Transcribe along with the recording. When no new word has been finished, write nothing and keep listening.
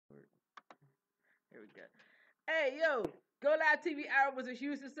we go. Hey, yo, Go Live TV Hour was a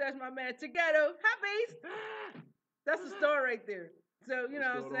huge success, my man. Jeghetto, hi, Beast. That's the story right there. So, you What's know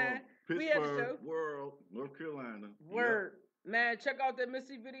what I'm going saying? on? We had the Pittsburgh, show. World, North Carolina. Yep. Word. Man, check out that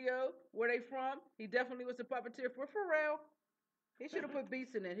Missy video. Where they from? He definitely was a puppeteer for Pharrell. He should have put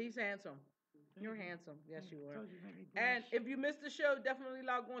Beast in it. He's handsome. You're handsome. Yes, you are. And if you missed the show, definitely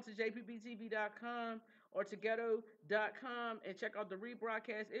log on to jpbtv.com or to ghetto.com and check out the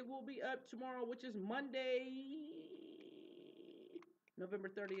rebroadcast. It will be up tomorrow, which is Monday, November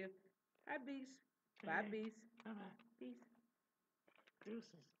 30th. Hi, Beast. Bye, Beast. Bye-bye. Peace. Deuces.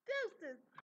 Deuces.